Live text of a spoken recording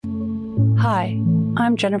Hi,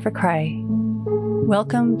 I'm Jennifer Cray.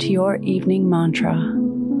 Welcome to your evening mantra.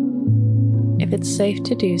 If it's safe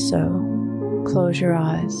to do so, close your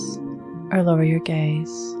eyes or lower your gaze.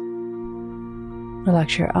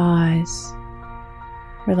 Relax your eyes,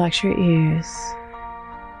 relax your ears,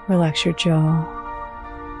 relax your jaw.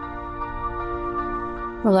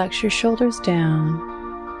 Relax your shoulders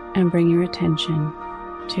down and bring your attention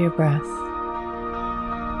to your breath.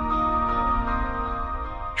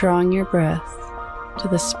 Drawing your breath to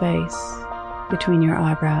the space between your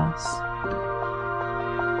eyebrows.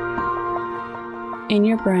 In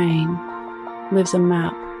your brain lives a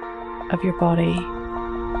map of your body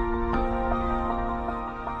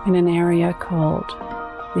in an area called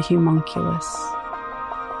the homunculus.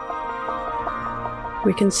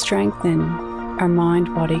 We can strengthen our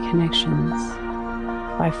mind-body connections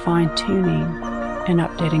by fine-tuning and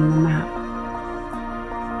updating the map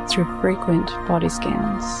through frequent body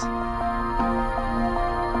scans.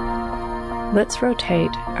 Let's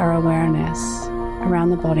rotate our awareness around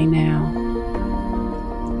the body now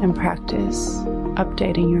and practice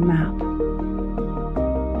updating your map.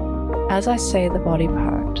 As I say the body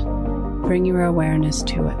part, bring your awareness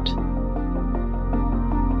to it.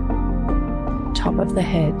 Top of the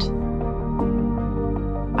head,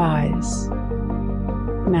 eyes,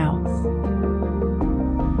 mouth,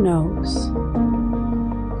 nose,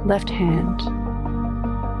 left hand,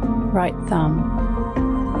 right thumb,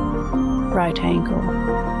 right ankle,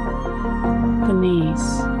 the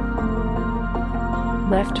knees,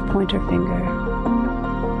 left pointer finger,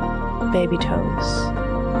 baby toes,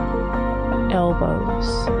 elbows,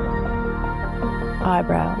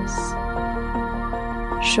 eyebrows,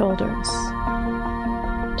 shoulders,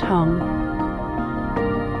 tongue,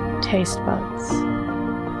 taste buds,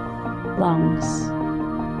 lungs,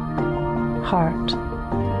 heart,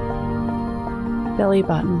 belly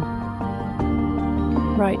button,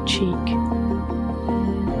 right cheek,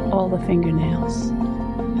 all the fingernails,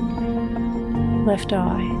 left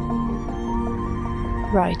eye,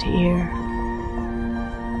 right ear,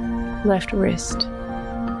 left wrist,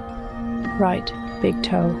 right big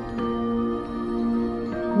toe,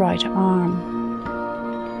 right arm,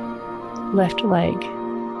 left leg,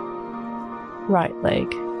 right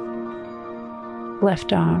leg,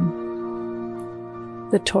 left arm,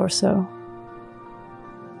 the torso.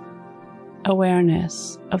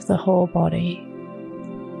 Awareness of the whole body.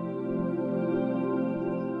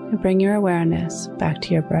 Bring your awareness back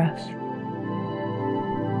to your breath.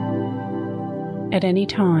 At any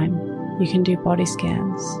time, you can do body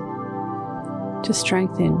scans to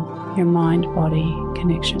strengthen your mind-body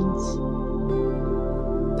connections.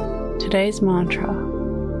 Today's mantra,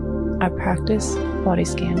 I practice body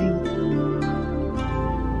scanning.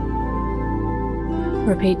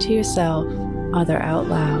 Repeat to yourself, either out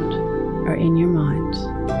loud or in your mind,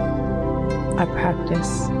 I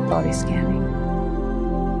practice body scanning.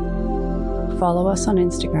 Follow us on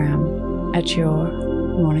Instagram at Your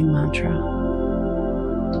Morning Mantra.